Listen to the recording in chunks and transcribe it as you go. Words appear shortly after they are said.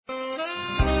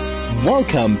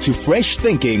Welcome to Fresh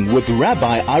Thinking with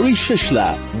Rabbi Ari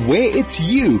Shishler, where it's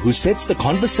you who sets the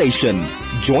conversation.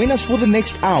 Join us for the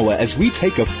next hour as we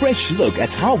take a fresh look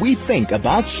at how we think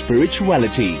about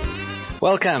spirituality.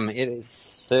 Welcome. It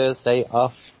is Thursday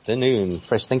afternoon,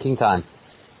 Fresh Thinking time.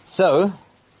 So,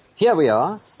 here we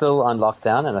are, still on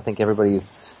lockdown, and I think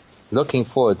everybody's looking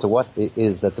forward to what it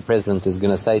is that the President is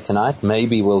going to say tonight.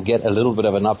 Maybe we'll get a little bit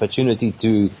of an opportunity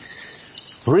to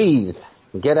breathe,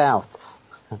 get out.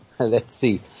 Let's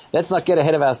see. Let's not get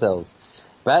ahead of ourselves.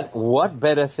 But what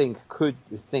better thing could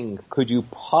you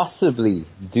possibly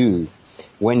do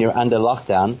when you're under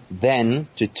lockdown than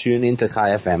to tune into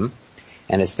Chai FM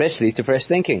and especially to Fresh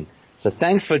Thinking? So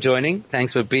thanks for joining.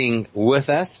 Thanks for being with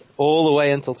us all the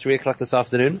way until 3 o'clock this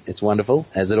afternoon. It's wonderful,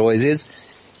 as it always is.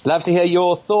 Love to hear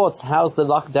your thoughts. How's the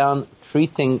lockdown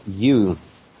treating you?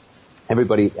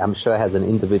 Everybody, I'm sure, has an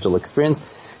individual experience.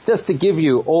 Just to give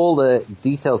you all the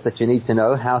details that you need to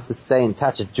know, how to stay in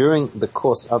touch during the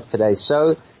course of today's show.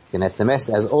 You can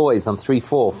SMS, as always, on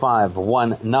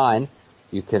 34519.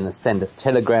 You can send a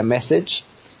Telegram message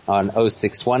on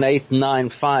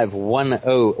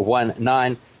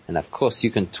 0618951019. And of course,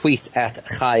 you can tweet at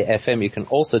Chai FM. You can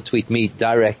also tweet me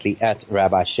directly at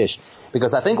Rabbi Shish.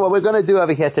 Because I think what we're going to do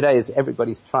over here today is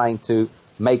everybody's trying to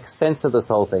make sense of this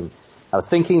whole thing. I was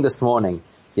thinking this morning,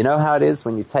 you know how it is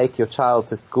when you take your child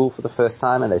to school for the first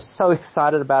time and they're so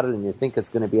excited about it and you think it's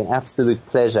going to be an absolute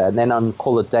pleasure, and then on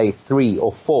call it day 3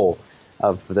 or 4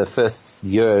 of the first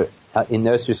year in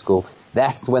nursery school,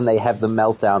 that's when they have the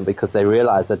meltdown because they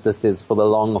realize that this is for the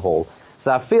long haul.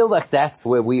 So I feel like that's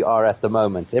where we are at the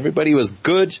moment. Everybody was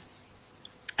good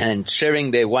and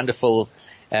sharing their wonderful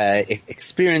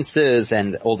experiences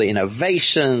and all the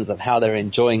innovations of how they're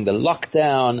enjoying the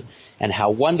lockdown and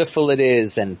how wonderful it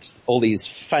is, and all these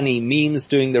funny memes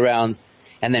doing the rounds.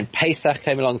 And then Pesach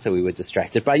came along, so we were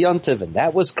distracted by Yom Tov, and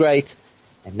that was great.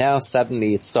 And now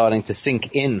suddenly it's starting to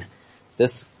sink in.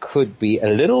 This could be a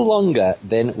little longer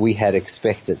than we had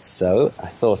expected. So I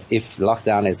thought, if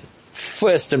lockdown is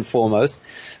first and foremost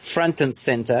front and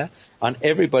center on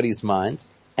everybody's mind,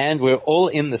 and we're all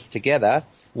in this together,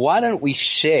 why don't we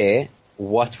share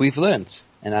what we've learned?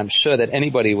 And I'm sure that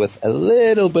anybody with a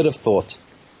little bit of thought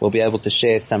will be able to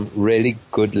share some really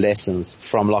good lessons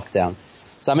from lockdown.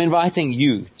 So I'm inviting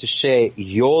you to share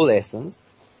your lessons.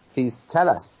 Please tell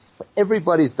us, for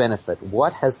everybody's benefit,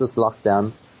 what has this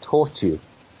lockdown taught you?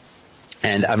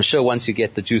 And I'm sure once you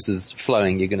get the juices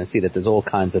flowing, you're going to see that there's all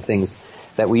kinds of things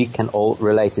that we can all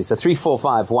relate to. So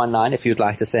 34519 if you'd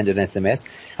like to send an SMS.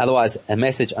 Otherwise, a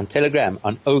message on Telegram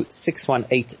on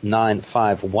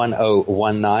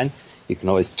 0618951019. You can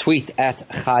always tweet at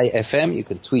Chai FM. You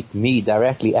can tweet me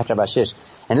directly at Rabbi Shish.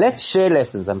 And let's share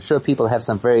lessons. I'm sure people have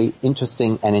some very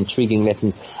interesting and intriguing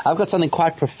lessons. I've got something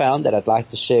quite profound that I'd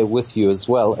like to share with you as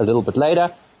well a little bit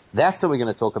later. That's what we're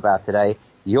going to talk about today.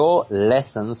 Your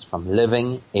lessons from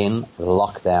living in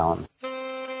lockdown.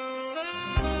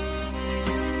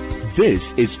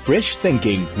 This is Fresh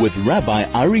Thinking with Rabbi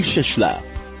Ari Shishler.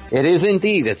 It is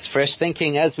indeed. It's Fresh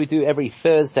Thinking, as we do every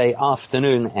Thursday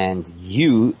afternoon, and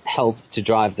you help to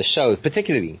drive the show,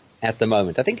 particularly at the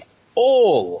moment. I think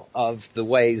all of the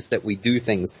ways that we do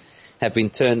things have been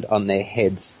turned on their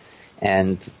heads,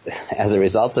 and as a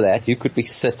result of that, you could be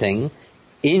sitting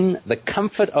in the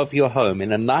comfort of your home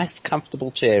in a nice,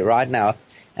 comfortable chair right now,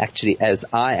 actually, as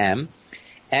I am,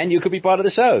 and you could be part of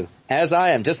the show, as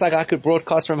I am. Just like I could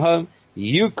broadcast from home,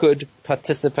 you could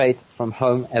participate from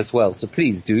home as well. So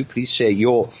please share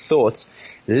your thoughts.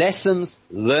 Lessons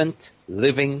learnt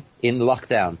living in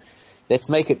lockdown. Let's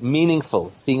make it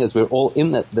meaningful, seeing as we're all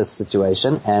in this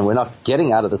situation and we're not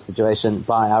getting out of the situation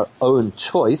by our own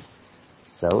choice.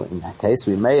 So in that case,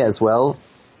 we may as well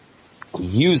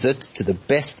use it to the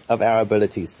best of our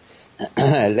abilities.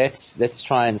 Let's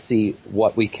try and see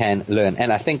what we can learn.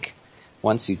 And I think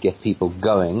once you get people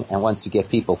going and once you get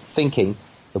people thinking,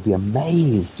 you'll be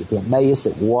amazed. You'll be amazed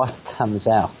at what comes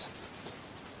out.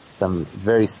 Some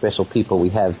very special people we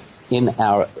have in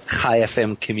our Chai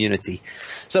FM community.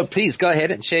 So please go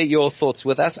ahead and share your thoughts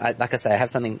with us. Like I say, I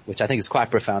have something which I think is quite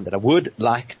profound that I would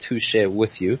like to share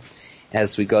with you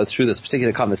as we go through this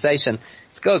particular conversation.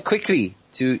 Let's go quickly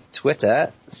to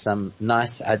Twitter. Some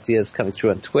nice ideas coming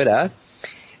through on Twitter.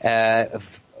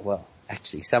 Well,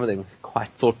 actually, some of them quite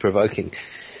thought-provoking.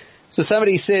 So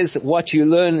somebody says, what you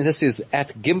learn, this is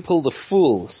at Gimple the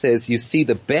Fool, says you see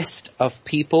the best of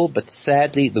people, but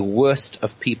sadly the worst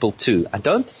of people too. I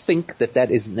don't think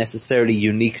that is necessarily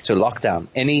unique to lockdown.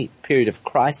 Any period of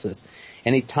crisis,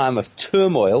 any time of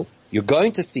turmoil, you're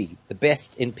going to see the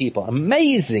best in people.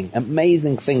 Amazing,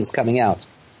 amazing things coming out.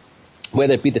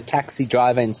 Whether it be the taxi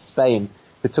driver in Spain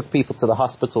who took people to the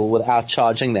hospital without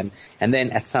charging them. And then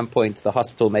at some point, the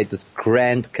hospital made this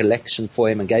grand collection for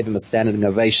him and gave him a standing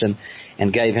ovation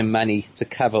and gave him money to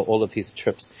cover all of his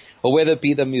trips. Or whether it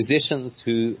be the musicians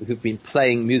who've been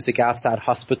playing music outside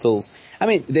hospitals. I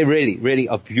mean, there really, really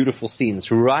are beautiful scenes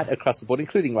right across the board,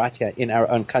 including right here in our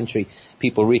own country,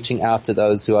 people reaching out to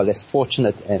those who are less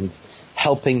fortunate and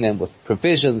helping them with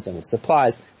provisions and with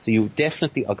supplies. So you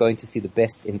definitely are going to see the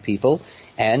best in people.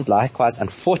 And likewise,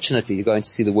 unfortunately, you're going to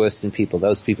see the worst in people.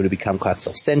 Those people who become quite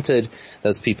self-centered,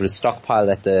 those people who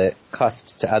stockpile at the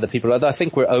cost to other people. Although I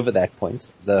think we're over that point,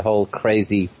 the whole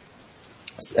crazy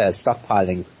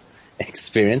stockpiling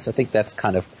experience. I think that's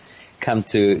kind of come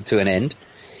to an end.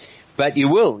 But you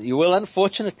will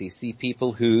unfortunately see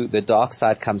people who the dark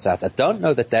side comes out. I don't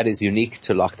know that is unique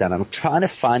to lockdown. I'm trying to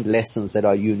find lessons that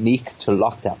are unique to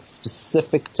lockdown,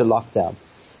 specific to lockdown,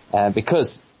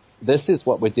 because this is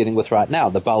what we're dealing with right now.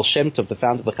 The Baal Shem Tov, the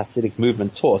founder of the Hasidic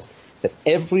movement, taught that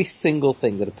every single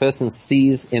thing that a person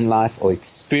sees in life or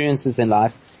experiences in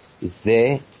life is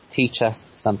there to teach us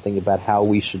something about how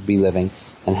we should be living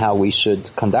and how we should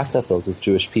conduct ourselves as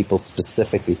Jewish people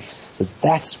specifically. So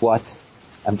that's what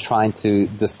I'm trying to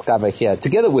discover here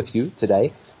together with you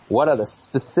today. What are the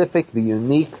specific, the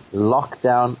unique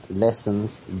lockdown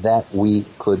lessons that we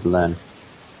could learn?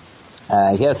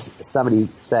 Here's somebody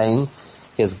saying,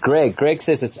 here's Greg. Greg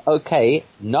says it's okay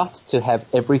not to have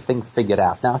everything figured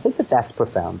out. Now I think that's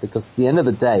profound, because at the end of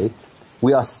the day,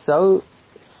 we are so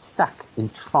stuck in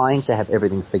trying to have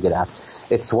everything figured out.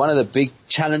 It's one of the big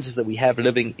challenges that we have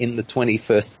living in the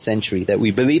 21st century, that we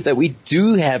believe that we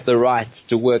do have the rights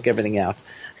to work everything out.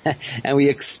 And we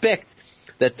expect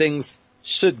that things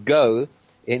should go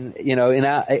in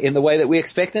the way that we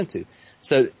expect them to.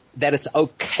 So that it's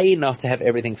okay not to have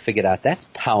everything figured out. That's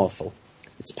powerful.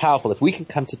 It's powerful. If we can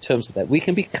come to terms with that, we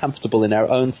can be comfortable in our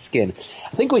own skin.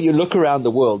 I think when you look around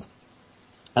the world,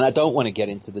 and I don't want to get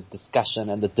into the discussion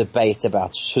and the debate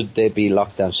about should there be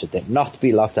lockdown, should there not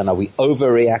be lockdown, are we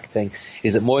overreacting?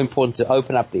 Is it more important to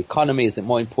open up the economy? Is it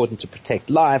more important to protect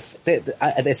life?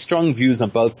 There's strong views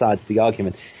on both sides of the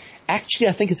argument. Actually,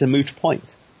 I think it's a moot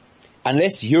point.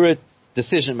 Unless you're a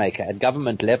decision maker at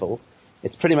government level,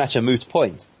 it's pretty much a moot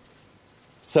point.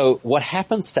 So what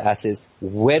happens to us is,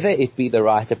 whether it be the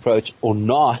right approach or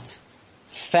not,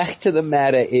 fact of the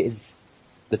matter is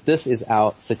that this is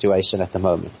our situation at the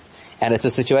moment. And it's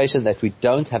a situation that we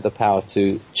don't have the power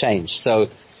to change. So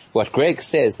what Greg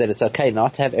says, that it's okay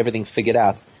not to have everything figured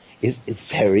out, is a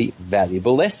very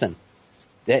valuable lesson.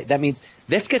 That means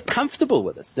let's get comfortable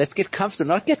with this. Let's get comfortable,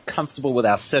 not get comfortable with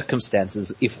our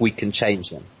circumstances if we can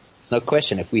change them. There's no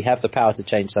question. If we have the power to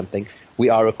change something, we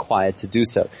are required to do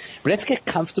so. But let's get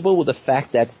comfortable with the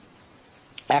fact that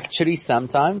actually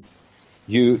sometimes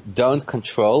you don't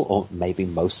control, or maybe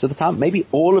most of the time, maybe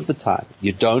all of the time,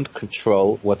 you don't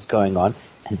control what's going on,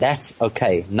 and that's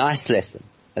okay. Nice lesson.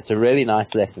 That's a really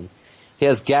nice lesson.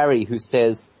 Here's Gary, who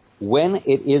says, when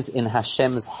it is in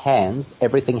Hashem's hands,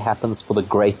 everything happens for the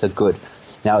greater good.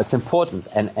 Now, it's important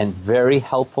and very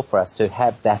helpful for us to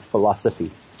have that philosophy.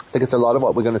 I think it's a lot of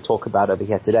what we're going to talk about over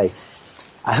here today.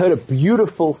 I heard a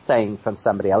beautiful saying from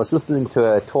somebody. I was listening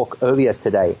to a talk earlier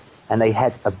today, and they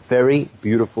had a very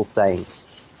beautiful saying,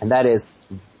 and that is,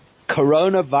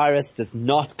 coronavirus does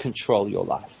not control your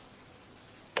life.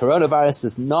 Coronavirus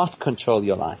does not control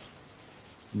your life.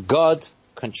 God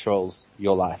controls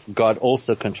your life. God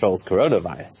also controls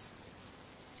coronavirus.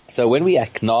 So when we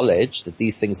acknowledge that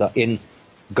these things are in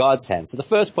God's hands, so the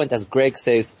first point, as Greg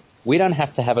says, we don't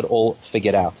have to have it all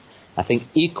figured out. I think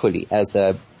equally, as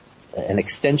an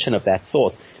extension of that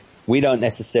thought, we don't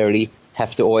necessarily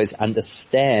have to always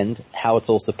understand how it's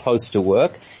all supposed to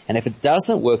work. And if it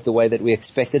doesn't work the way that we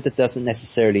expect it, that doesn't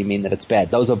necessarily mean that it's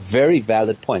bad. Those are very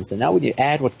valid points. And now when you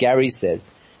add what Gary says,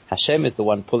 Hashem is the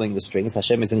one pulling the strings,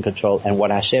 Hashem is in control, and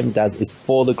what Hashem does is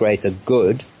for the greater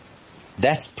good,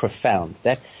 that's profound.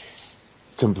 That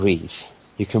you can breathe.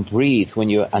 You can breathe when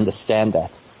you understand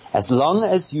that. As long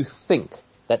as you think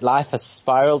that life has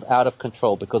spiraled out of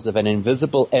control because of an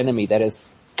invisible enemy that has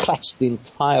clutched the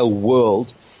entire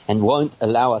world and won't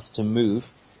allow us to move,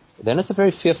 then it's a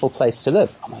very fearful place to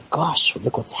live. Oh my gosh,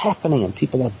 look what's happening, and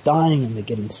people are dying and they're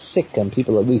getting sick and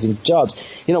people are losing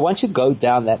jobs. You know, once you go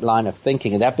down that line of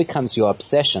thinking and that becomes your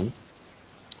obsession,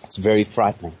 it's very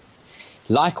frightening.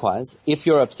 Likewise, if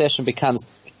your obsession becomes,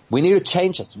 we need to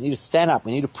change this, we need to stand up,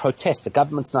 we need to protest, the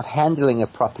government's not handling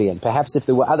it properly, and perhaps if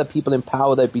there were other people in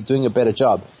power, they'd be doing a better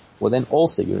job, well then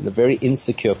also you're in a very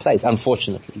insecure place.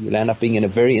 Unfortunately, you'll end up being in a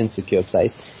very insecure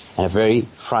place and a very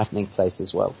frightening place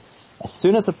as well. As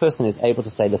soon as a person is able to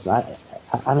say, listen,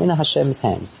 I'm in Hashem's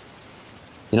hands.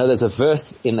 You know, there's a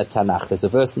verse in the Tanakh, there's a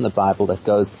verse in the Bible that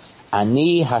goes,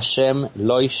 Ani Hashem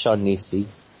lo shonisi,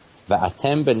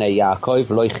 va'atem b'nei Yaakov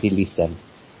lo chilisem.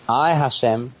 I,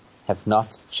 Hashem, have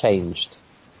not changed.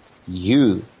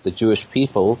 You, the Jewish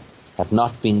people, have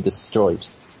not been destroyed.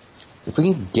 If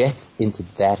we can get into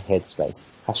that headspace,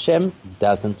 Hashem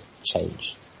doesn't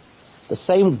change. The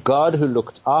same God who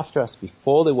looked after us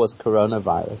before there was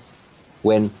coronavirus,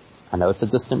 when, I know it's a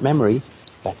distant memory,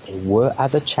 but there were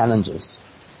other challenges.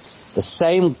 The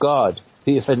same God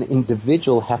who, if an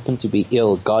individual happened to be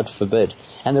ill, God forbid,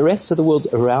 and the rest of the world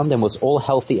around them was all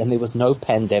healthy and there was no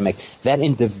pandemic, that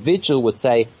individual would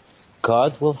say,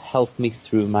 God will help me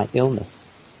through my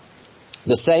illness.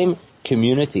 The same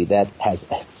community that has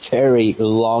a very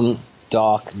long,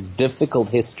 dark, difficult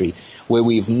history, where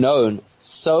we've known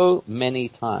so many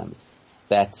times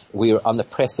that we are on the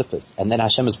precipice and then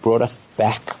Hashem has brought us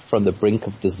back from the brink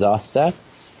of disaster.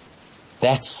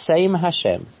 That same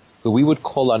Hashem, who we would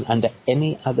call on under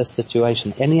any other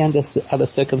situation, any other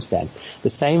circumstance, the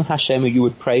same Hashem who you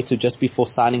would pray to just before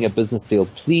signing a business deal,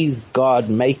 please God,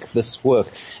 make this work.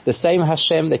 The same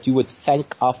Hashem that you would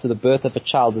thank after the birth of a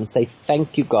child and say,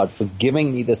 thank you God for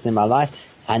giving me this in my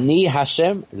life. Ani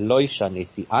Hashem lo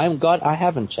shanisi. I am God, I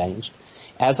haven't changed.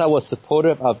 As I was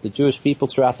supportive of the Jewish people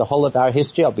throughout the whole of our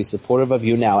history, I'll be supportive of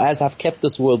you now. As I've kept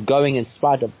this world going in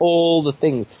spite of all the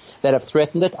things that have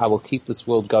threatened it, I will keep this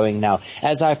world going now.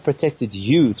 As I've protected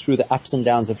you through the ups and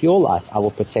downs of your life, I will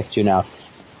protect you now.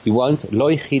 You won't, lo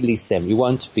chilisem, you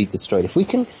won't be destroyed. If we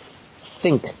can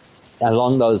think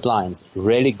along those lines,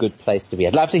 really good place to be.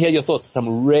 I'd love to hear your thoughts.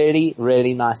 Some really,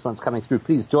 really nice ones coming through.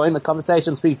 Please join the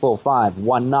conversation,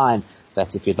 34519.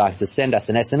 That's if you'd like to send us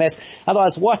an SMS.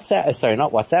 Otherwise,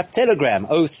 Telegram,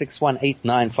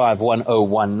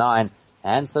 0618951019.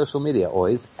 And social media,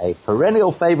 always a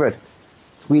perennial favorite.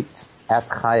 Tweet at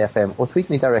Chai FM or tweet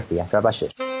me directly at Rabbi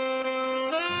Shishler.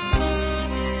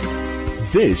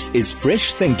 This is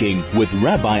Fresh Thinking with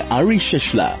Rabbi Ari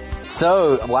Shishler.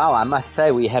 So, wow, I must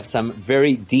say we have some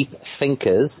very deep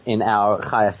thinkers in our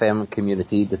Chai FM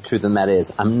community. The truth of the matter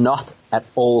is, I'm not at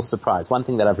all surprised. One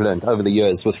thing that I've learned over the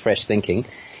years with Fresh Thinking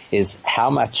is how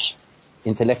much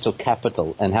intellectual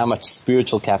capital and how much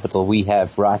spiritual capital we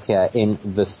have right here in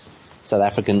this South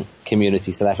African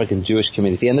community, South African Jewish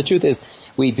community. And the truth is,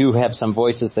 we do have some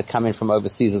voices that come in from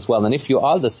overseas as well. And if you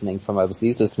are listening from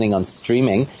overseas, listening on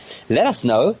streaming, let us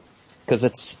know, because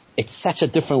it's such a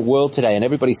different world today and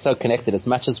everybody's so connected. As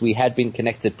much as we had been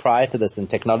connected prior to this and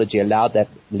technology allowed that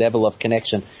level of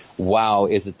connection, wow,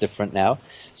 is it different now.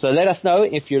 So let us know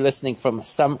if you're listening from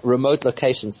some remote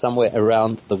location somewhere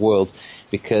around the world,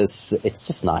 because it's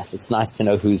just nice. It's nice to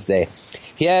know who's there.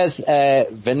 Here's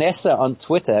Vanessa on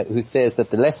Twitter who says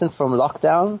that the lesson from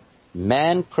lockdown,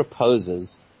 man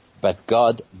proposes, but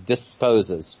God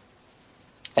disposes.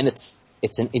 And it's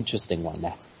an interesting one,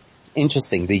 that. It's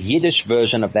interesting. The Yiddish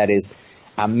version of that is,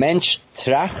 a Mensch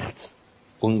tracht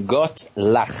und Gott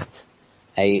lacht.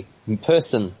 A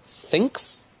person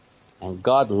thinks and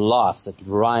God laughs. It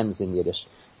rhymes in Yiddish.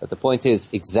 But the point is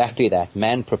exactly that.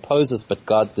 Man proposes, but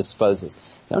God disposes.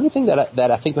 The only thing that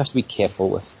I think we have to be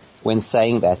careful with when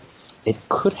saying that, it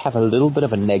could have a little bit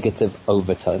of a negative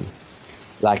overtone.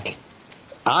 Like,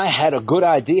 I had a good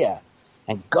idea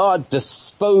and God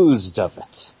disposed of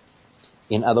it.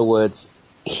 In other words,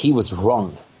 he was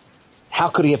wrong. How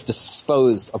could he have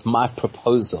disposed of my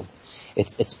proposal?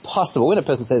 It's possible. When a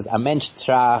person says, a Mensch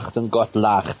tracht und Gott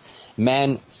lacht,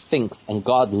 man thinks and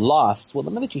God laughs. Well, the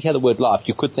minute you hear the word laugh,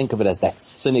 you could think of it as that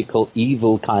cynical,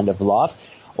 evil kind of laugh.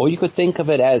 Or you could think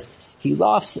of it as, he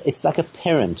laughs, it's like a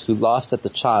parent who laughs at the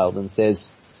child and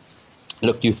says,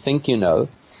 look, you think you know,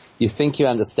 you think you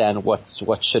understand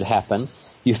what should happen,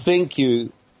 you think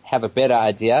you have a better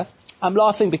idea. I'm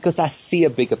laughing because I see a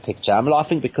bigger picture. I'm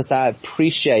laughing because I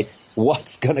appreciate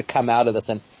what's going to come out of this.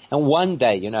 And one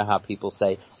day, you know how people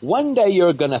say, one day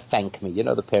you're going to thank me. You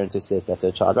know the parent who says that to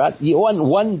a child, right?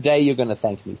 One day you're going to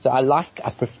thank me. So I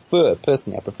prefer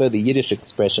the Yiddish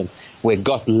expression where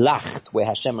Gott lacht, where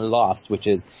Hashem laughs, which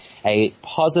is a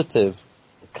positive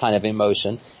kind of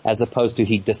emotion, as opposed to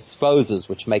he disposes,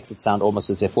 which makes it sound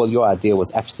almost as if, well, your idea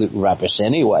was absolute rubbish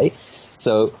anyway.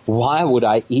 So why would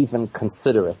I even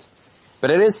consider it? But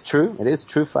it is true. It is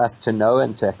true for us to know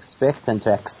and to expect and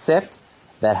to accept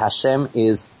that Hashem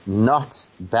is not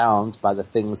bound by the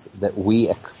things that we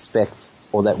expect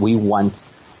or that we want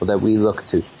or that we look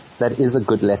to. So that is a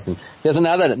good lesson. Here's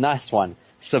another nice one.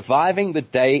 Surviving the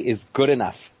day is good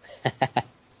enough.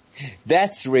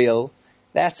 That's real.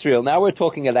 That's real. Now we're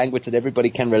talking a language that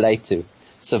everybody can relate to.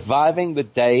 Surviving the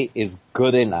day is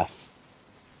good enough.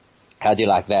 How do you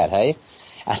like that, hey?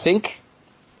 I think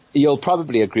you'll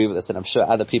probably agree with this, and I'm sure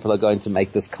other people are going to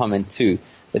make this comment too,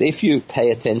 that if you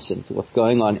pay attention to what's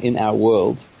going on in our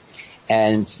world,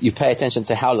 and you pay attention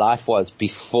to how life was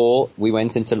before we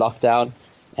went into lockdown,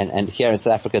 and here in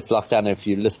South Africa it's lockdown, and if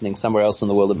you're listening somewhere else in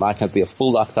the world it might not be a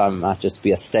full lockdown, it might just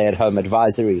be a stay-at-home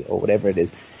advisory or whatever it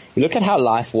is. You look at how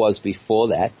life was before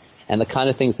that, and the kind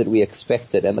of things that we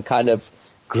expected, and the kind of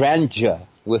grandeur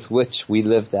with which we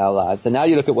lived our lives. And now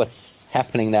you look at what's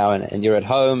happening now, and you're at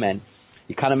home, and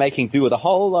you're kind of making do with a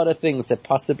whole lot of things that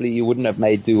possibly you wouldn't have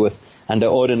made do with under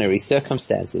ordinary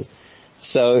circumstances.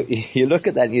 So you look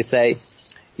at that and you say,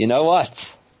 you know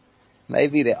what?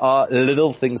 Maybe there are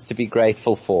little things to be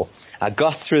grateful for. I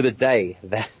got through the day.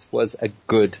 That was a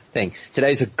good thing.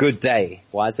 Today's a good day.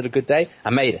 Why is it a good day? I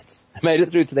made it. I made it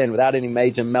through to the end without any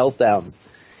major meltdowns.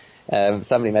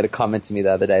 Somebody made a comment to me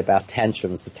the other day about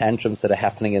tantrums, the tantrums that are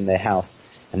happening in their house.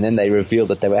 And then they revealed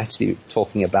that they were actually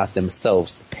talking about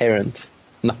themselves, the parent,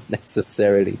 not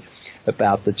necessarily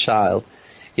about the child.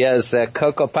 Here's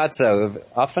Coco Pazzo, who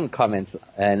often comments,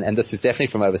 and this is definitely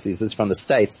from overseas, this is from the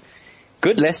States.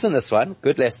 Good lesson, this one,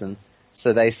 good lesson.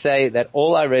 So they say that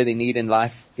all I really need in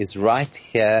life is right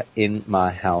here in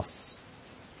my house.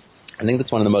 I think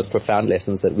that's one of the most profound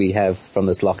lessons that we have from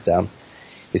this lockdown,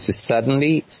 is to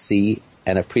suddenly see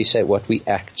and appreciate what we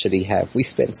actually have. We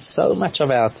spend so much of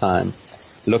our time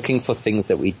looking for things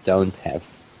that we don't have.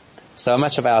 So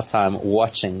much of our time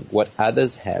watching what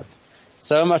others have.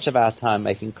 So much of our time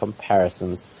making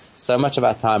comparisons. So much of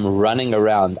our time running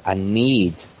around, I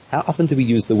need. How often do we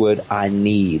use the word I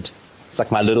need? It's like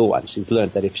my little one. She's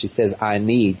learned that if she says I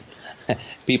need,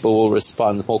 people will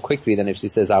respond more quickly than if she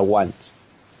says I want.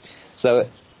 So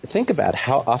think about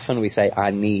how often we say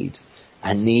I need.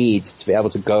 I need to be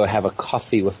able to go have a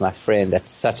coffee with my friend at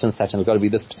such and such, and it's got to be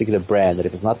this particular brand, that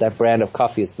if it's not that brand of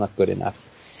coffee, it's not good enough.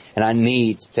 And I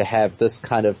need to have this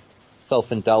kind of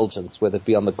self-indulgence, whether it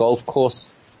be on the golf course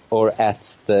or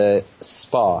at the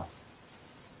spa.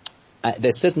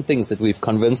 There's certain things that we've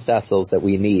convinced ourselves that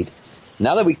we need.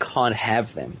 Now that we can't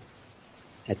have them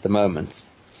at the moment,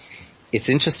 it's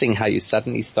interesting how you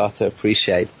suddenly start to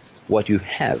appreciate what you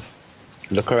have.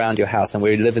 Look around your house, and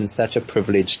we live in such a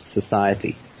privileged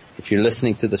society. If you're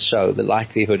listening to the show, the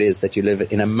likelihood is that you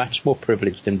live in a much more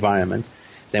privileged environment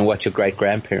than what your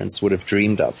great-grandparents would have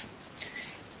dreamed of.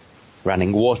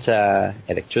 Running water,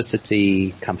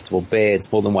 electricity, comfortable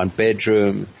beds, more than one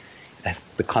bedroom,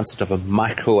 the concept of a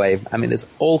microwave. I mean, there's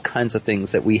all kinds of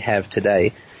things that we have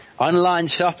today. Online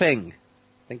shopping.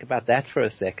 Think about that for a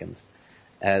second.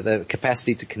 The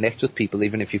capacity to connect with people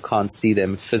even if you can't see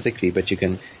them physically, but you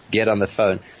can get on the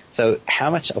phone. So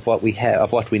how much of what we have,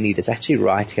 of what we need, is actually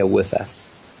right here with us?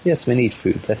 Yes, we need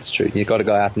food. That's true. You've got to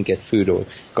go out and get food, or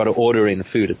got to order in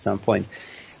food at some point.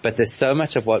 But there's so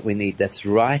much of what we need that's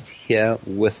right here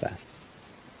with us,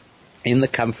 in the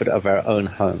comfort of our own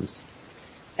homes.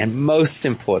 And most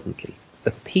importantly,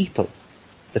 the people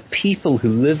who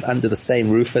live under the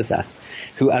same roof as us,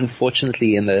 who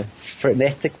unfortunately in the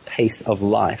frenetic pace of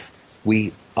life,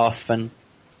 we often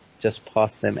just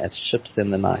pass them as ships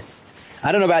in the night.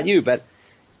 I don't know about you, but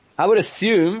I would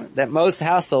assume that most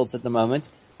households at the moment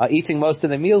are eating most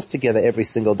of their meals together every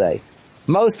single day.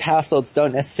 Most households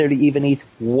don't necessarily even eat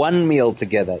one meal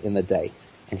together in the day.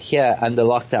 And here, under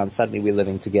lockdown, suddenly we're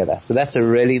living together. So that's a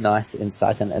really nice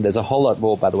insight, and there's a whole lot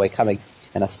more, by the way, coming.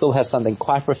 And I still have something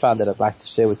quite profound that I'd like to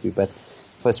share with you, but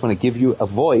first I want to give you a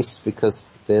voice,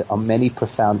 because there are many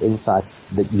profound insights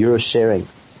that you're sharing,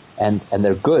 and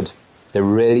they're good. They're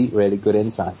really, really good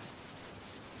insights.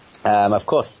 Of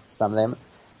course, some of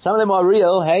them are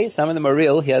real, hey? Some of them are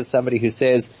real. Here's somebody who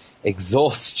says,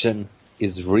 exhaustion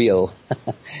is real.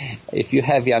 If you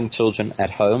have young children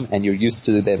at home and you're used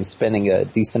to them spending a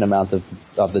decent amount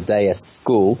of the day at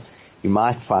school, you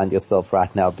might find yourself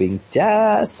right now being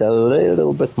just a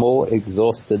little bit more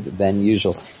exhausted than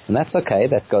usual. And that's okay.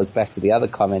 That goes back to the other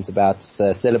comment about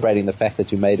celebrating the fact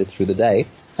that you made it through the day.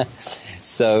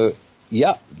 So,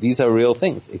 yeah, these are real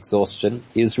things. Exhaustion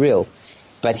is real.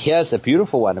 But here's a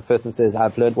beautiful one. A person says,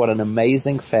 I've learned what an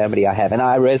amazing family I have. And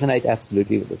I resonate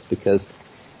absolutely with this, because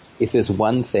if there's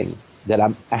one thing that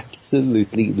I'm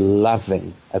absolutely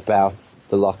loving about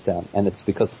the lockdown, and it's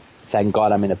because, thank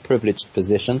God, I'm in a privileged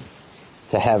position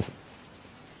to have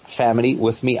family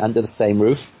with me under the same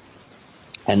roof,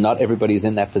 and not everybody's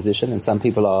in that position, and some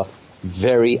people are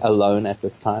very alone at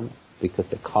this time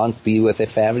because they can't be with their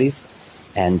families,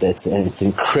 and it's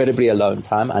incredibly alone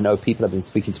time. I know people, have been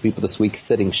speaking to people this week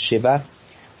sitting Shiva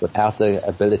without the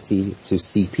ability to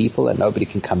see people, and nobody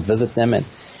can come visit them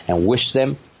and wish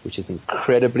them, which is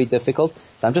incredibly difficult.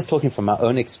 So I'm just talking from my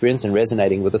own experience and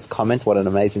resonating with this comment, what an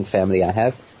amazing family I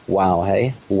have. Wow,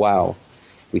 hey? Wow.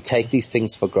 We take these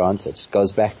things for granted. It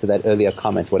goes back to that earlier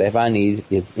comment. Whatever I need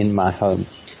is in my home.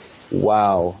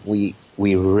 Wow. We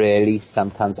really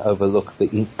sometimes overlook the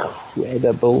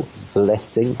incredible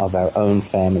blessing of our own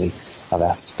family, of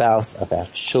our spouse, of our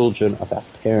children, of our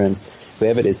parents,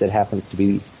 whoever it is that happens to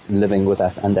be living with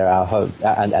us under our home,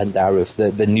 under our roof,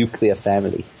 the nuclear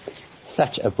family.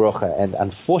 Such a bracha, and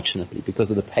unfortunately, because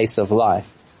of the pace of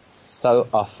life, so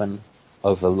often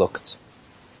overlooked.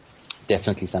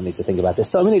 Definitely something to think about. There's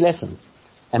so many lessons,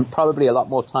 and probably a lot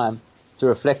more time to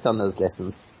reflect on those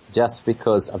lessons, just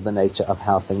because of the nature of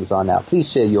how things are now. Please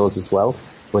share yours as well.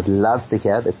 Would love to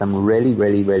hear. There's some really,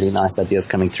 really, really nice ideas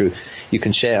coming through. You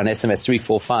can share on SMS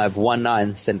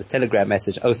 34519. Send a Telegram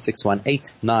message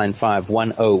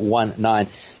 0618951019.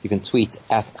 You can tweet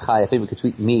at Chai FM. You can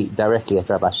tweet me directly at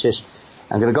Rabbi Shish.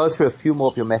 I'm going to go through a few more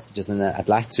of your messages, and I'd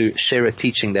like to share a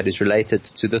teaching that is related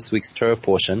to this week's Torah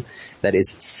portion that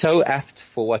is so apt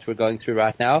for what we're going through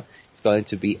right now. It's going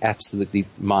to be absolutely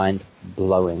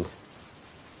mind-blowing.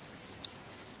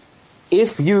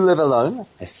 If you live alone,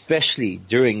 especially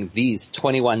during these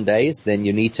 21 days, then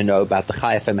you need to know about the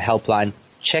Chai FM helpline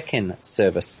check-in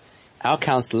service. Our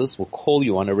counselors will call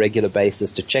you on a regular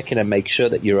basis to check in and make sure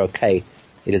that you're okay.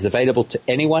 It is available to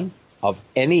anyone of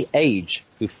any age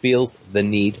who feels the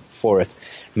need for it.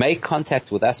 Make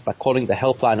contact with us by calling the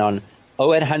helpline on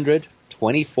 0800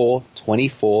 24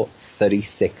 24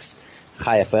 36.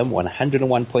 Chai FM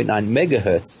 101.9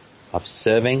 megahertz of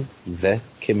serving the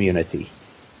community.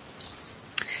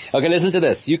 Okay, listen to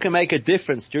this. You can make a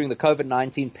difference during the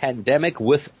COVID-19 pandemic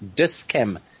with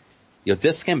Dischem. Your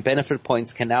Dischem benefit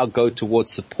points can now go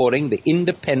towards supporting the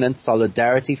Independent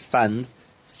Solidarity Fund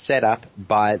set up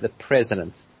by the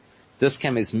President.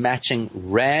 Dischem is matching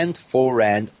rand for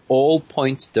rand all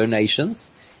point donations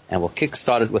and will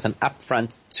kickstart it with an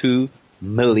upfront 2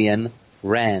 million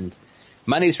rand.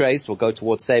 Monies raised will go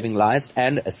towards saving lives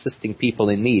and assisting people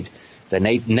in need.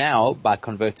 Donate now by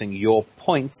converting your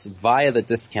points via the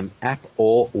Dischem app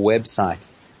or website.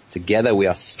 Together we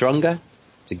are stronger.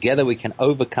 Together we can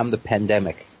overcome the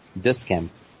pandemic. Dischem,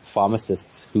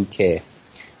 pharmacists who care.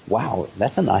 Wow,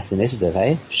 that's a nice initiative,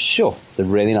 eh? Sure, it's a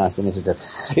really nice initiative.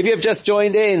 If you've just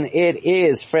joined in, it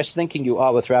is Fresh Thinking. You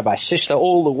are with Rabbi Shishler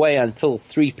all the way until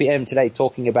 3 p.m. today,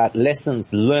 talking about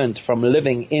lessons learned from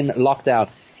living in lockdown.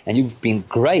 And you've been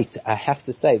great, I have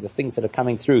to say, the things that are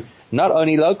coming through. Not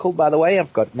only local, by the way.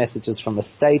 I've got messages from the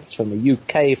States, from the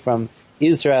UK, from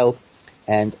Israel,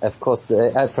 and of course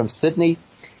from Sydney,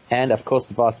 and of course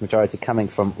the vast majority coming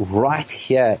from right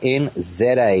here in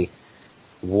ZA.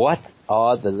 What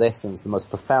are the lessons, the most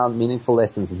profound, meaningful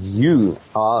lessons you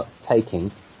are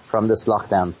taking from this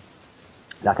lockdown?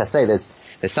 Like I say, there's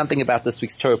something about this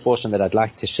week's Torah portion that I'd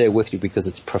like to share with you because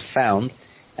it's profound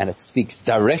and it speaks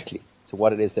directly to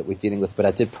what it is that we're dealing with, but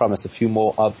I did promise a few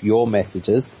more of your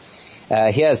messages.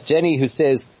 Here's Jenny who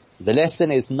says, the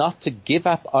lesson is not to give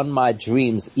up on my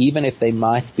dreams, even if they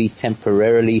might be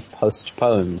temporarily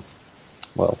postponed.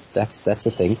 Well, that's a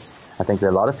thing. I think there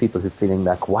are a lot of people who are feeling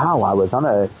like, wow, I was on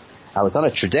a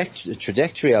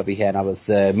trajectory over here, and I was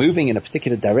moving in a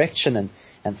particular direction,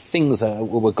 and things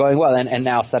were going well, and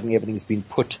now suddenly everything's been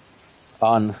put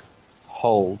on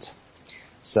hold.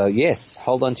 So yes,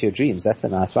 hold on to your dreams. That's a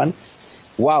nice one.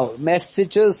 Wow,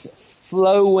 messages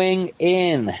flowing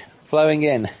in.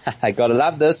 I gotta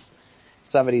love this.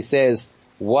 Somebody says,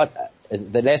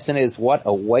 the lesson is what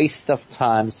a waste of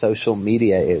time social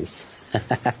media is.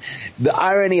 The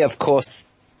irony, of course,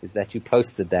 is that you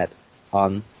posted that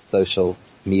on social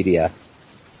media.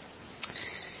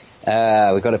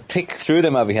 We've got to pick through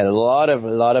them over here. A lot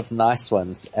of nice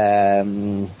ones. A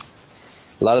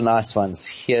lot of nice ones.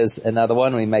 Here's another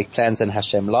one. We make plans and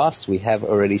Hashem laughs. We have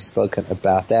already spoken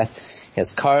about that.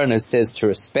 Here's Karen who says to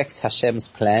respect Hashem's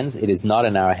plans. It is not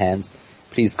in our hands.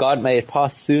 Please God, may it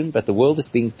pass soon, but the world is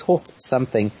being taught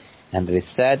something, and it is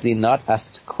sadly not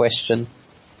us to question,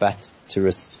 but to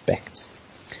respect.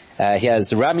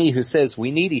 Here's Rami who says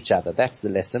we need each other. That's the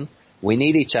lesson. We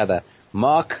need each other.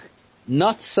 Mark,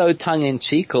 not so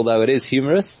tongue-in-cheek, although it is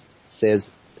humorous,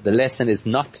 says the lesson is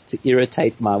not to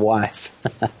irritate my wife.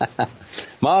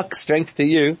 Mark, strength to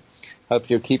you. Hope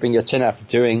you're keeping your chin up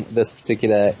during this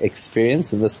particular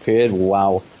experience in this period.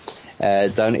 Wow.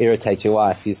 Don't irritate your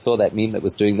wife. You saw that meme that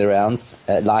was doing the rounds,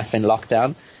 Life in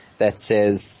Lockdown, that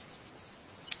says,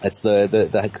 it's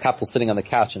the couple sitting on the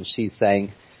couch and she's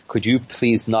saying, could you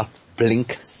please not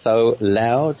blink so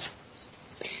loud?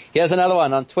 Here's another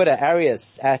one on Twitter.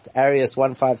 Arius, at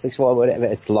Arius1564, whatever,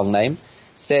 it's a long name,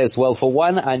 says, well, for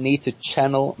one, I need to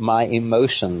channel my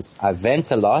emotions. I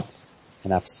vent a lot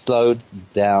and I've slowed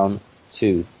down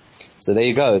too. So there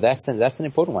you go. That's an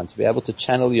important one, to be able to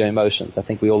channel your emotions. I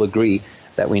think we all agree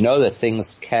that we know that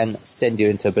things can send you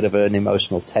into a bit of an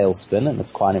emotional tailspin, and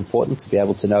it's quite important to be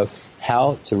able to know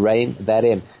how to rein that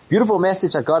in. Beautiful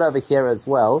message I got over here as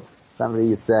well.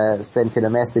 Somebody's sent in a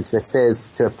message that says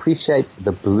to appreciate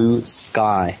the blue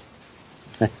sky.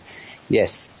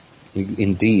 Yes,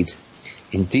 indeed.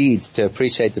 Indeed, to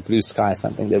appreciate the blue sky,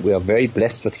 something that we are very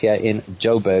blessed with here in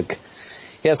Joburg.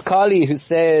 Here's Carly, who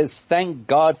says, thank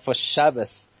God for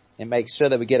Shabbos, and make sure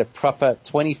that we get a proper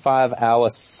 25-hour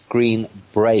screen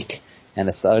break. And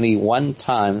it's the only one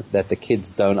time that the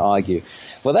kids don't argue.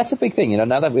 Well, that's a big thing.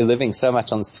 Now that we're living so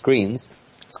much on screens,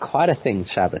 it's quite a thing,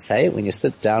 Shabbos, hey? When you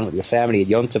sit down with your family,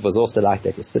 Yom Tov was also like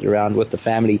that. You sit around with the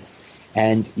family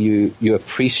and you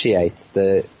appreciate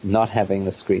the not having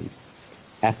the screens.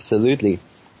 Absolutely.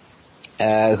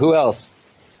 Who else?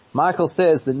 Michael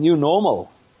says the new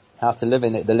normal.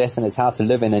 The lesson is how to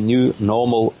live in a new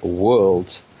normal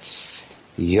world.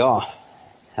 Yeah.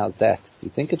 How's that? Do you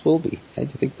think it will be? Hey,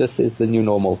 do you think this is the new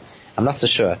normal? I'm not so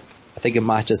sure. I think it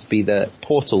might just be the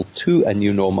portal to a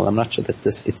new normal. I'm not sure that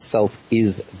this itself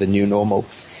is the new normal.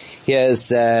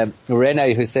 Here's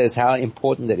Rene, who says how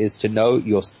important it is to know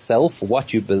yourself,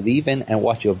 what you believe in, and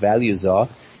what your values are.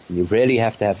 And you really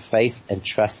have to have faith and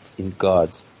trust in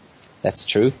God. That's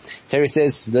true. Terry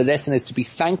says the lesson is to be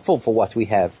thankful for what we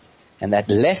have, and that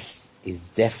less is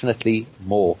definitely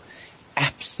more.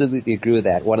 Absolutely agree with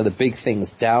that. One of the big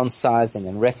things, downsizing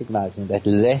and recognizing that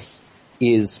less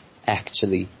is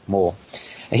actually more.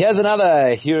 And here's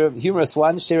another humorous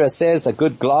one. Shira says a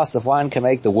good glass of wine can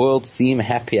make the world seem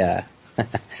happier.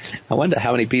 I wonder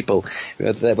how many people,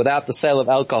 without the sale of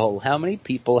alcohol, how many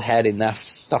people had enough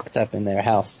stocked up in their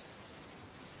house?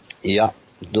 Yeah,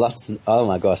 lots. Oh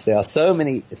my gosh, there are so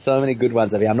many good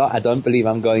ones over here. I don't believe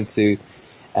I'm going to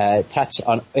touch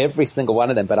on every single one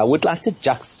of them, but I would like to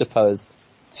juxtapose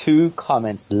two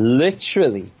comments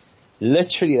literally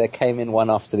that came in one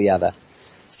after the other.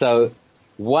 So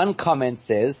one comment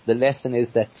says the lesson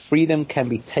is that freedom can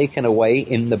be taken away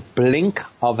in the blink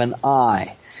of an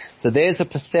eye. So there's a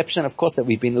perception, of course, that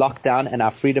we've been locked down and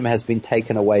our freedom has been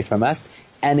taken away from us.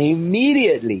 And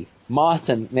immediately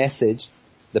Martin messaged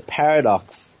the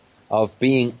paradox of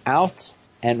being out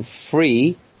and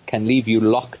free can leave you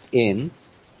locked in,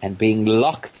 and being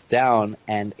locked down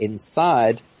and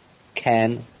inside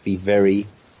can be very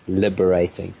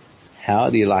liberating.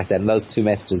 How do you like that? And those two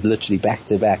messages literally back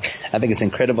to back. I think it's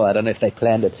incredible. I don't know if they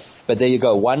planned it, but there you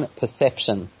go. One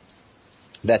perception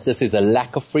that this is a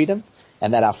lack of freedom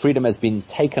and that our freedom has been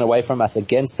taken away from us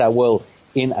against our will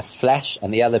in a flash,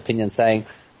 and the other opinion saying,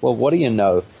 well, what do you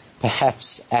know?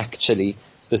 Perhaps actually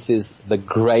this is the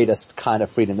greatest kind of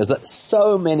freedom. There's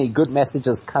so many good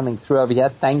messages coming through over here.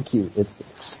 Thank you.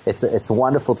 It's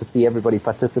wonderful to see everybody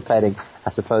participating. I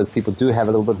suppose people do have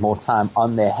a little bit more time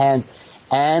on their hands.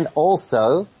 And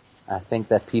also, I think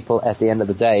that people at the end of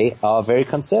the day are very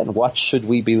concerned. What should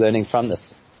we be learning from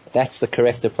this? That's the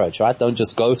correct approach, right? Don't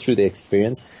just go through the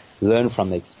experience, learn from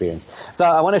the experience. So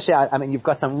I want to share, you've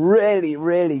got some really,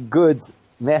 really good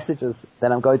messages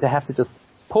that I'm going to have to just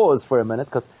pause for a minute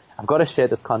because I've got to share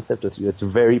this concept with you. It's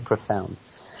very profound.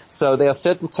 So there are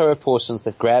certain Torah portions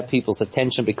that grab people's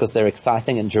attention because they're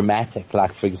exciting and dramatic.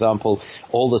 Like, for example,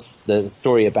 the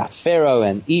story about Pharaoh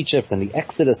and Egypt and the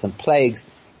Exodus and plagues.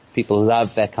 People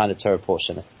love that kind of Torah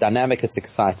portion. It's dynamic, it's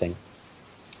exciting.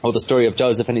 Or the story of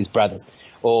Joseph and his brothers.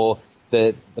 Or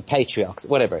the patriarchs,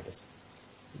 whatever it is.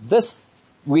 This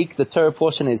week, the Torah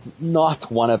portion is not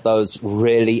one of those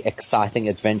really exciting,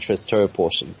 adventurous Torah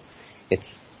portions.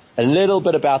 It's a little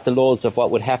bit about the laws of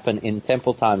what would happen in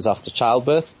temple times after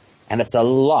childbirth, and it's a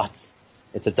lot.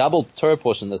 It's a double Torah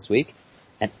portion this week,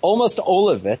 and almost all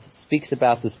of it speaks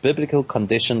about this biblical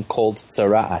condition called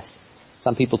tzara'as.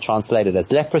 Some people translate it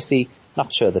as leprosy.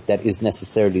 Not sure that is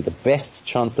necessarily the best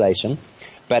translation,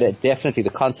 but definitely the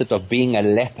concept of being a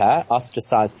leper,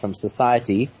 ostracized from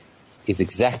society, is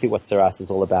exactly what tzara'as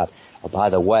is all about. Oh, by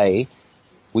the way,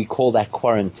 we call that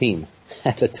quarantine.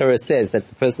 The Torah says that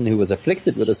the person who was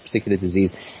afflicted with this particular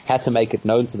disease had to make it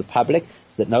known to the public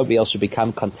so that nobody else should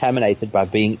become contaminated by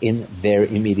being in their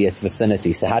immediate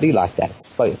vicinity. So how do you like that?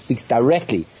 It speaks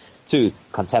directly to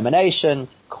contamination,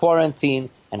 quarantine,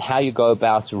 and how you go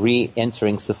about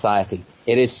re-entering society.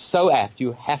 It is so apt.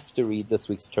 You have to read this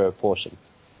week's Torah portion.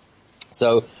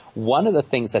 So one of the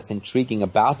things that's intriguing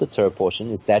about the Torah portion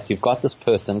is that you've got this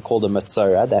person called a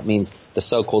Metzora, that means the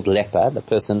so-called leper, the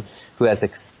person who has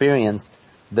experienced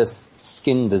this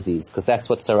skin disease, because that's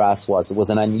what tzara'as was. It was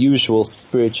an unusual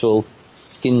spiritual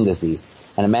skin disease,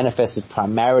 and it manifested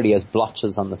primarily as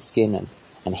blotches on the skin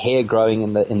and hair growing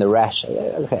in the rash.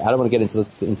 Okay, I don't want to get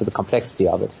into the complexity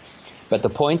of it. But the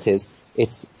point is,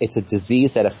 it's a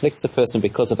disease that afflicts a person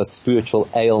because of a spiritual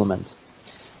ailment.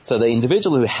 So the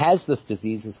individual who has this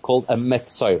disease is called a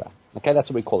metzora. Okay, that's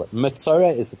what we call it.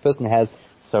 Metzora is the person who has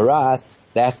tsaras,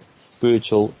 that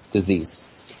spiritual disease.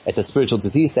 It's a spiritual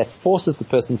disease that forces the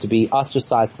person to be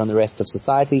ostracized from the rest of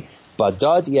society.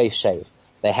 Badad yeshev.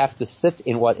 They have to sit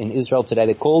in what in Israel today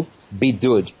they call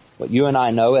bidud, what you and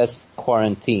I know as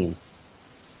quarantine.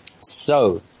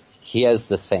 So, here's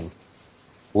the thing.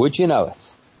 Would you know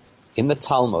it? In the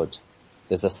Talmud,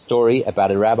 there's a story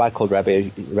about a rabbi called Rabbi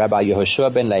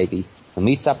Yehoshua ben Levi, who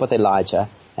meets up with Elijah,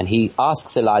 and he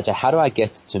asks Elijah, how do I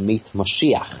get to meet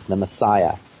Moshiach, the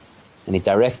Messiah? And he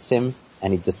directs him,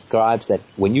 and he describes that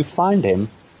when you find him,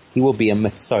 he will be a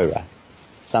metzora,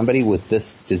 somebody with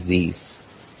this disease.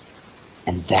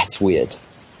 And that's weird.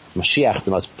 Moshiach,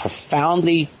 the most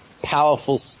profoundly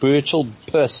powerful spiritual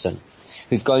person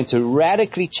who's going to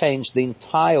radically change the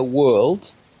entire world,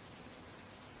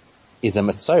 is a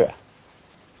metzora,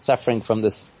 suffering from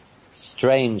this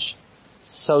strange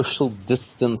social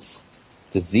distance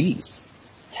disease.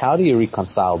 How do you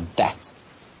reconcile that?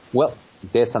 Well,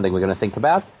 there's something we're going to think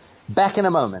about. Back in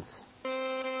a moment.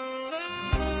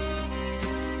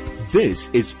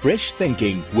 This is Fresh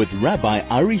Thinking with Rabbi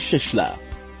Ari Shishler.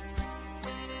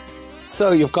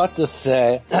 So you've got this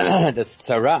this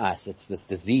tsaras, it's this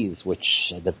disease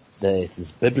which it's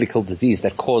this biblical disease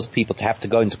that caused people to have to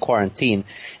go into quarantine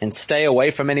and stay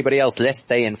away from anybody else lest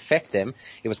they infect them.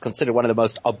 It was considered one of the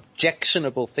most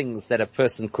objectionable things that a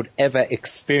person could ever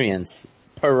experience.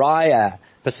 Pariah,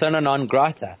 persona non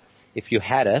grata, if you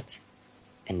had it.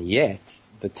 And yet,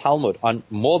 the Talmud, on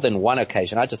more than one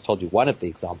occasion, I just told you one of the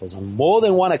examples, on more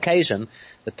than one occasion,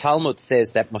 the Talmud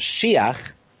says that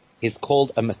Moshiach is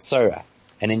called a metzora,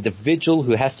 an individual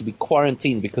who has to be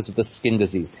quarantined because of the skin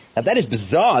disease. Now that is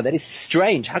bizarre, that is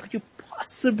strange. How could you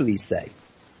possibly say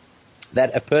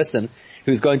that a person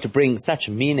who's going to bring such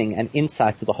meaning and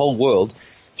insight to the whole world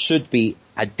should be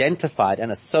identified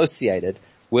and associated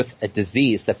with a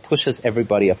disease that pushes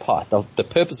everybody apart? The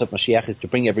purpose of Mashiach is to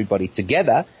bring everybody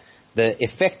together. The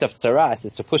effect of tsaras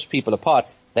is to push people apart.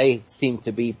 They seem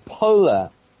to be polar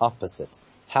opposite.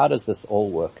 How does this all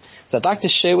work? So I'd like to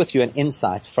share with you an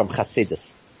insight from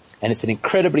Chassidus. And it's an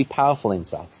incredibly powerful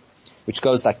insight, which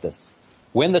goes like this.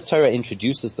 When the Torah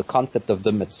introduces the concept of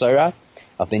the metzora,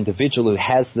 of the individual who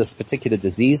has this particular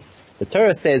disease, the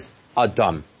Torah says,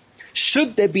 Adam.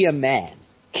 Should there be a man,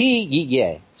 ki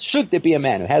yiyeh, should there be a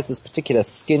man who has this particular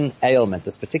skin ailment,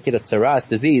 this particular tsaras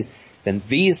disease, then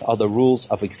these are the rules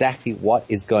of exactly what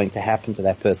is going to happen to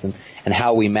that person and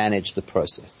how we manage the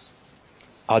process.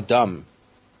 Adam.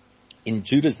 In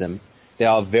Judaism, there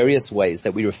are various ways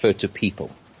that we refer to people.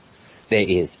 There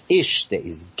is ish, there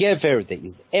is gever, there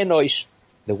is enosh.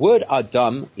 The word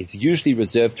Adam is usually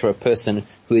reserved for a person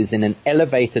who is in an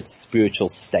elevated spiritual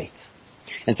state.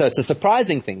 And so it's a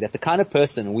surprising thing that the kind of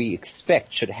person we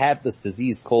expect should have this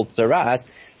disease called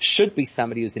tsaras should be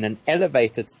somebody who's in an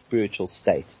elevated spiritual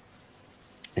state.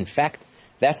 In fact,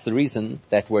 that's the reason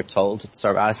that we're told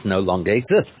tsaras no longer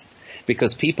exists,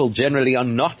 because people generally are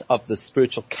not of the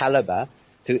spiritual caliber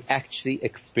to actually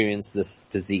experience this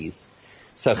disease.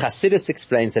 So Chassidus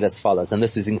explains it as follows, and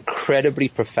this is incredibly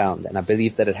profound, and I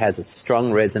believe that it has a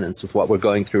strong resonance with what we're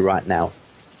going through right now.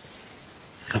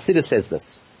 Chassidus says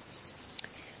this: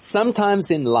 sometimes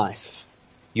in life,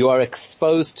 you are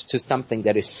exposed to something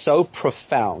that is so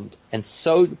profound and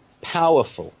so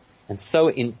powerful and so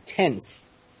intense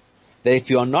that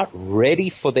if you are not ready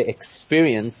for the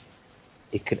experience,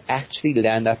 it could actually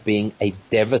land up being a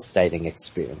devastating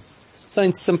experience. So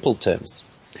in simple terms,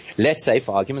 let's say,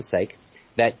 for argument's sake,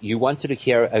 that you wanted to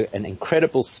hear an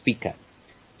incredible speaker.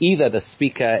 Either the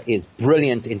speaker is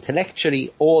brilliant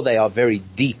intellectually or they are very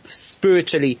deep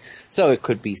spiritually. So it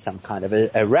could be some kind of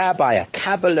a rabbi, a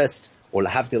Kabbalist, or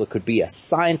lahavdil, it could be a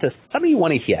scientist, somebody you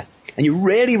want to hear. And you're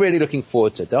really, really looking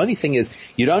forward to it. The only thing is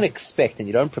you don't expect and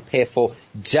you don't prepare for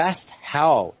just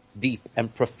how deep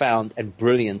and profound and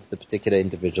brilliant the particular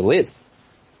individual is.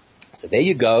 So there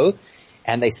you go.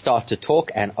 And they start to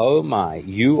talk and oh my,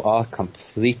 you are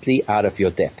completely out of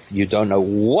your depth. You don't know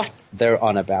what they're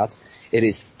on about. It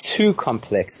is too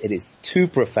complex. It is too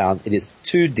profound. It is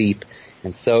too deep.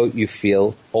 And so you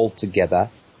feel altogether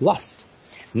lost.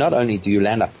 Not only do you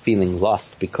land up feeling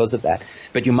lost because of that,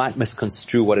 but you might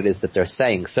misconstrue what it is that they're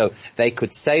saying. So they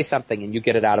could say something and you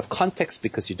get it out of context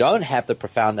because you don't have the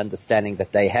profound understanding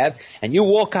that they have. And you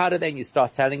walk out of there and you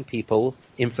start telling people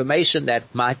information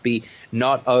that might be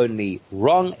not only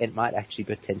wrong, it might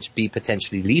actually be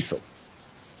potentially lethal.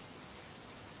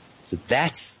 So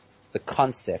that's the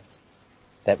concept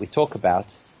that we talk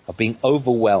about of being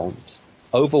overwhelmed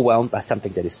overwhelmed by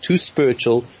something that is too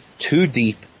spiritual, too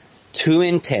deep, too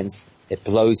intense, it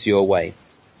blows you away.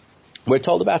 We're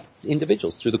told about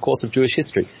individuals through the course of Jewish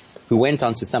history who went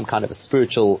on to some kind of a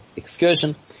spiritual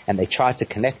excursion, and they tried to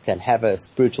connect and have a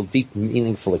spiritual, deep,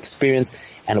 meaningful experience,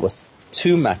 and it was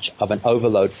too much of an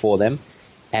overload for them,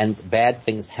 and bad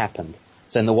things happened.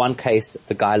 So in the one case,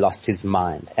 the guy lost his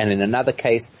mind, and in another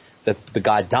case, the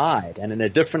guy died, and in a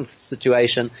different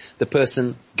situation, the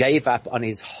person gave up on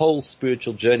his whole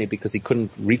spiritual journey because he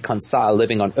couldn't reconcile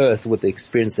living on earth with the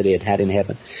experience that he had had in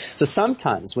heaven. So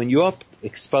sometimes when you're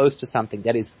exposed to something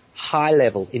that is high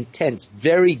level, intense,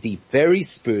 very deep, very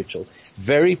spiritual,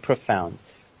 very profound,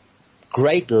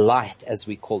 great light as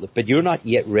we call it, but you're not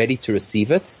yet ready to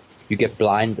receive it, you get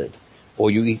blinded,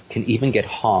 or you can even get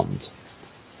harmed.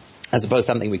 I suppose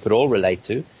something we could all relate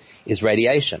to is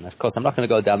radiation. Of course, I'm not going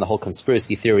to go down the whole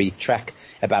conspiracy theory track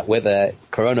about whether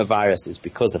coronavirus is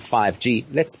because of 5G.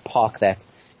 Let's park that.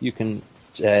 You can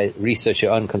research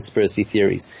your own conspiracy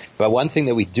theories. But one thing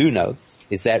that we do know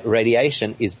is that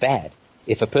radiation is bad.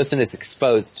 If a person is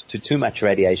exposed to too much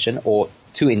radiation or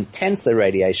too intense a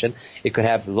radiation, it could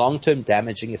have long-term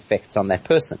damaging effects on that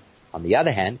person. On the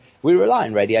other hand, we rely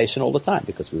on radiation all the time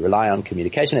because we rely on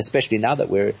communication, especially now that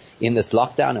we're in this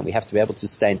lockdown and we have to be able to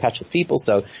stay in touch with people.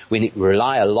 So we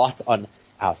rely a lot on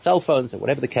our cell phones or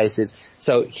whatever the case is.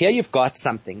 So here you've got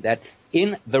something that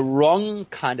in the wrong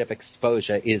kind of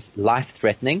exposure is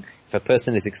life-threatening. If a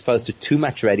person is exposed to too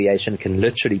much radiation, it can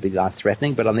literally be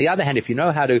life-threatening. But on the other hand, if you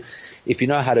know how to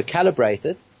calibrate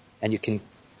it and you can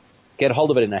get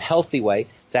hold of it in a healthy way,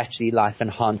 it's actually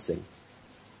life-enhancing.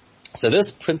 So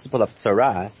this principle of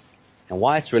tzaras, and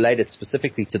why it's related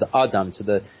specifically to the Adam, to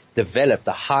the developed,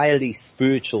 the highly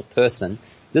spiritual person,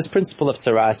 this principle of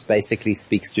tzaras basically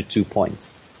speaks to 2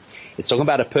 points. It's talking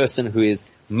about a person who is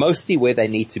mostly where they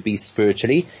need to be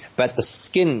spiritually, but the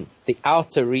skin, the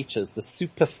outer reaches, the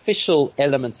superficial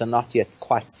elements are not yet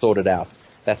quite sorted out.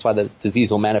 That's why the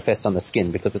disease will manifest on the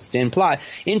skin, because it's to imply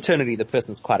internally the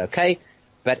person's quite okay,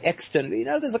 but externally,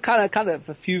 there's a kind of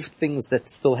a few things that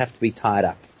still have to be tied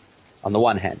up. On the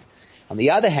one hand. On the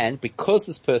other hand, because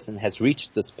this person has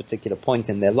reached this particular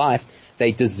point in their life,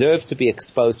 they deserve to be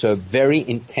exposed to a very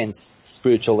intense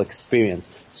spiritual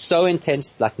experience. So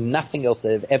intense like nothing else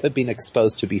they've ever been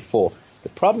exposed to before. The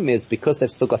problem is because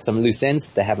they've still got some loose ends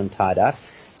that they haven't tied up,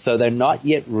 so they're not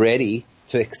yet ready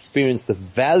to experience the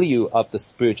value of the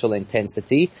spiritual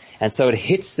intensity, and so it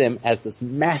hits them as this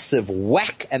massive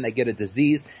whack, and they get a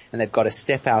disease, and they've got to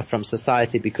step out from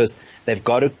society because they've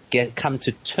got to come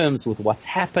to terms with what's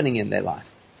happening in their life.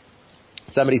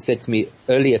 Somebody said to me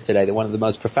earlier today that one of the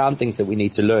most profound things that we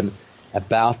need to learn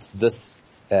about this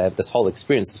whole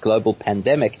experience, this global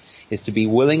pandemic, is to be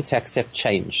willing to accept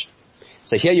change.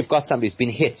 So here you've got somebody who's been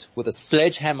hit with a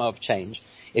sledgehammer of change.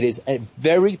 It is a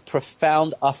very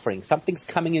profound offering. Something's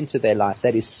coming into their life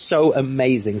that is so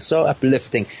amazing, so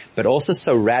uplifting, but also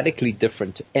so radically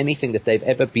different to anything that they've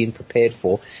ever been prepared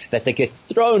for, that they get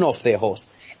thrown off their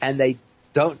horse and they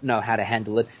don't know how to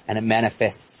handle it, and it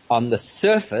manifests on the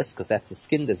surface, because that's a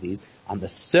skin disease. On the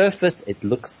surface, it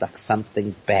looks like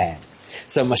something bad.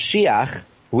 So Mashiach,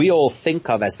 we all think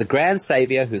of as the grand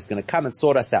savior who's going to come and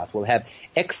sort us out. We'll have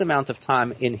X amount of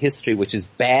time in history which is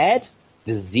bad,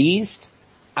 diseased,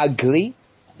 ugly.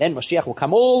 Then Mashiach will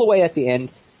come all the way at the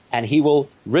end and he will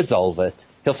resolve it.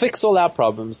 He'll fix all our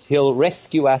problems. He'll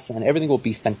rescue us and everything will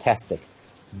be fantastic.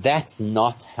 That's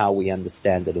not how we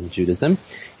understand it in Judaism.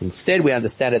 Instead, we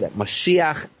understand it that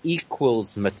Mashiach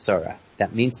equals Metzora.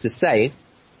 That means to say,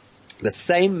 the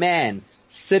same man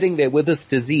sitting there with this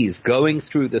disease, going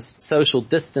through this social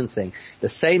distancing, the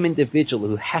same individual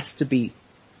who has to be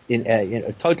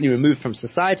totally removed from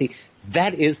society,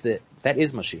 that is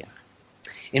Mashiach.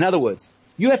 In other words,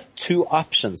 you have two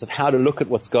options of how to look at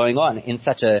what's going on in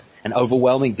such an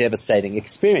overwhelming, devastating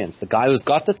experience. The guy who's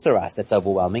got the tzaras, that's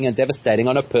overwhelming and devastating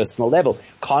on a personal level,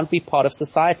 can't be part of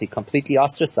society, completely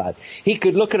ostracized. He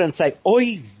could look at it and say,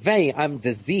 oy vey, I'm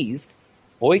diseased.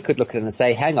 Or he could look at it and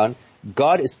say, hang on,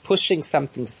 God is pushing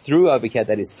something through over here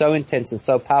that is so intense and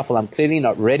so powerful. I'm clearly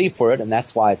not ready for it, and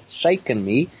that's why it's shaken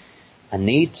me. I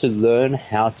need to learn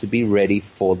how to be ready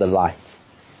for the light.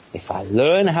 If I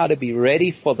learn how to be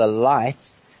ready for the light,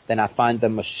 then I find the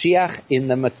Mashiach in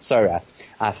the Metzora.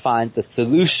 I find the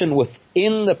solution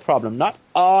within the problem, not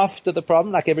after the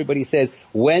problem, like everybody says,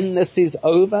 when this is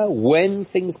over, when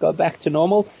things go back to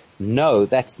normal. No,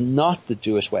 that's not the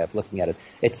Jewish way of looking at it.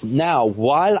 It's now,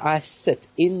 while I sit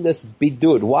in this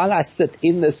bidud, while I sit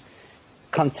in this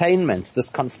containment, this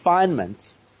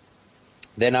confinement,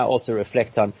 then I also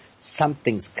reflect on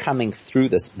something's coming through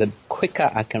this. The quicker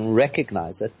I can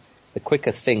recognize it, the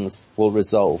quicker things will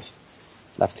resolve.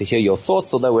 Love to hear your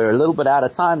thoughts, although we're a little bit out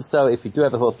of time. So if you do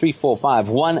have a thought,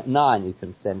 34519, you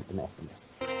can send an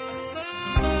SMS.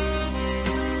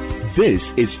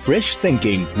 This is Fresh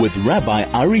Thinking with Rabbi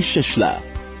Ari Shishler.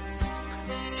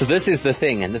 So this is the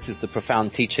thing, and this is the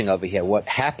profound teaching over here. What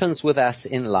happens with us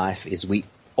in life is we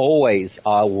always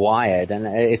are wired, and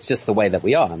it's just the way that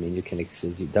we are. I mean, you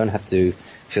don't have to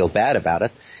feel bad about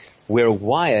it. We're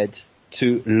wired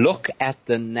to look at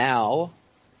the now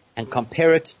and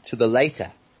compare it to the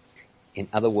later. In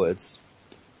other words,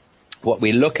 what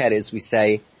we look at is we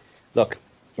say, look,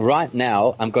 right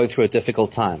now I'm going through a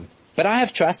difficult time, but I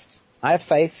have trust, I have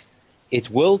faith, it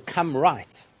will come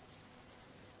right.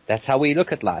 That's how we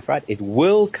look at life, right? It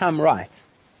will come right.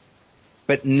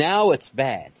 But now it's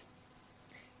bad.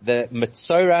 The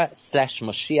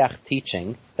Metzora/Moshiach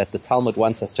teaching that the Talmud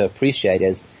wants us to appreciate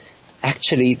is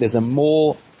actually there's a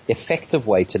more effective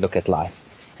way to look at life.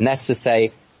 And that's to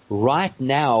say, right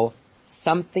now,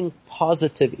 something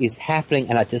positive is happening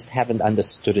and I just haven't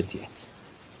understood it yet.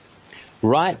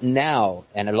 Right now,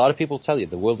 and a lot of people tell you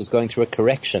the world is going through a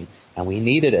correction and we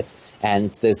needed it.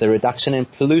 And there's a reduction in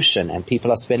pollution and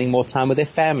people are spending more time with their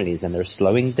families and they're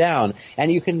slowing down. And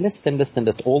you can list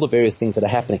all the various things that are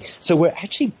happening. So we're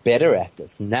actually better at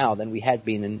this now than we had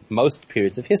been in most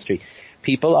periods of history.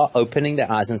 People are opening their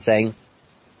eyes and saying,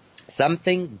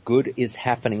 something good is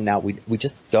happening now. We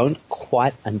just don't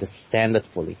quite understand it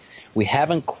fully. We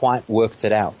haven't quite worked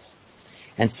it out.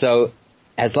 And so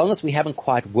as long as we haven't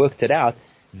quite worked it out,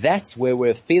 that's where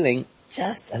we're feeling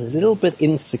just a little bit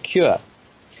insecure.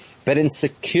 But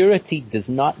insecurity does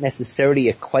not necessarily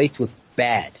equate with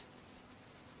bad.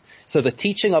 So the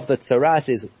teaching of the tzaras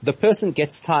is the person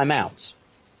gets time out.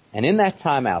 And in that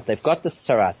time out, they've got this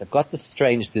tzaras, they've got this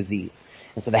strange disease.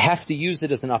 And so they have to use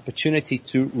it as an opportunity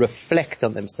to reflect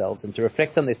on themselves and to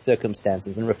reflect on their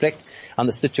circumstances and reflect on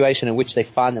the situation in which they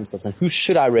find themselves and who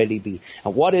should I really be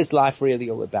and what is life really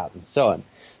all about and so on.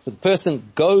 So the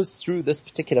person goes through this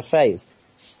particular phase,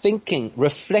 thinking,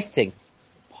 reflecting.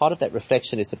 Part of that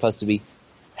reflection is supposed to be,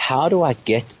 how do I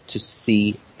get to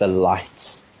see the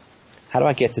light? How do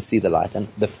I get to see the light? And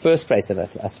the first place, and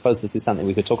I suppose this is something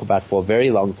we could talk about for a very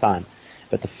long time,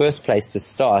 but the first place to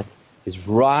start is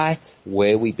right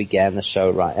where we began the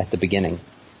show, right at the beginning.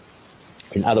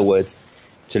 In other words,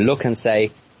 to look and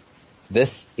say,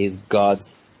 this is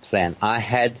God's plan. I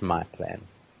had my plan.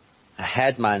 I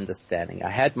had my understanding. I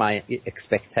had my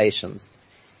expectations,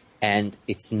 and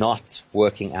it's not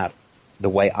working out the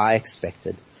way I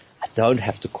expected. I don't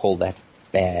have to call that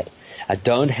bad. I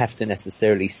don't have to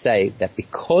necessarily say that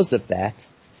because of that,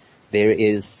 there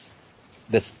is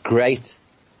this great,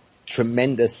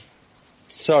 tremendous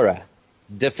sorrow,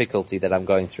 difficulty that I'm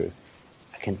going through.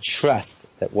 I can trust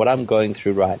that what I'm going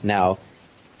through right now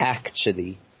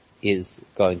actually is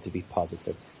going to be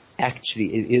positive.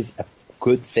 Actually, it is a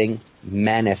good thing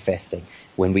manifesting.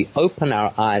 When we open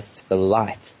our eyes to the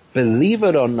light, believe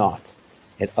it or not,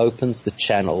 it opens the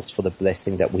channels for the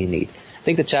blessing that we need. I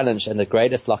think the challenge and the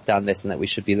greatest lockdown lesson that we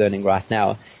should be learning right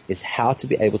now is how to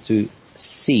be able to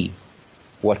see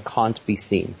what can't be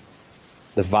seen.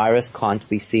 The virus can't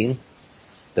be seen.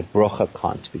 The brocha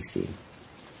can't be seen.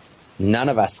 None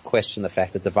of us question the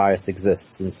fact that the virus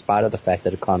exists in spite of the fact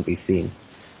that it can't be seen.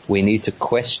 We need to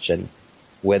question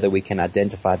whether we can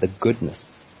identify the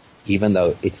goodness, even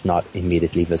though it's not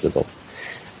immediately visible.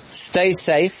 Stay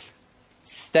safe.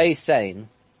 Stay sane,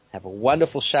 have a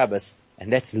wonderful Shabbos,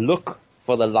 and let's look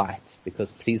for the light,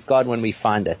 because please God, when we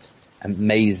find it,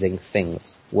 amazing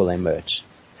things will emerge.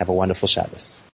 Have a wonderful Shabbos.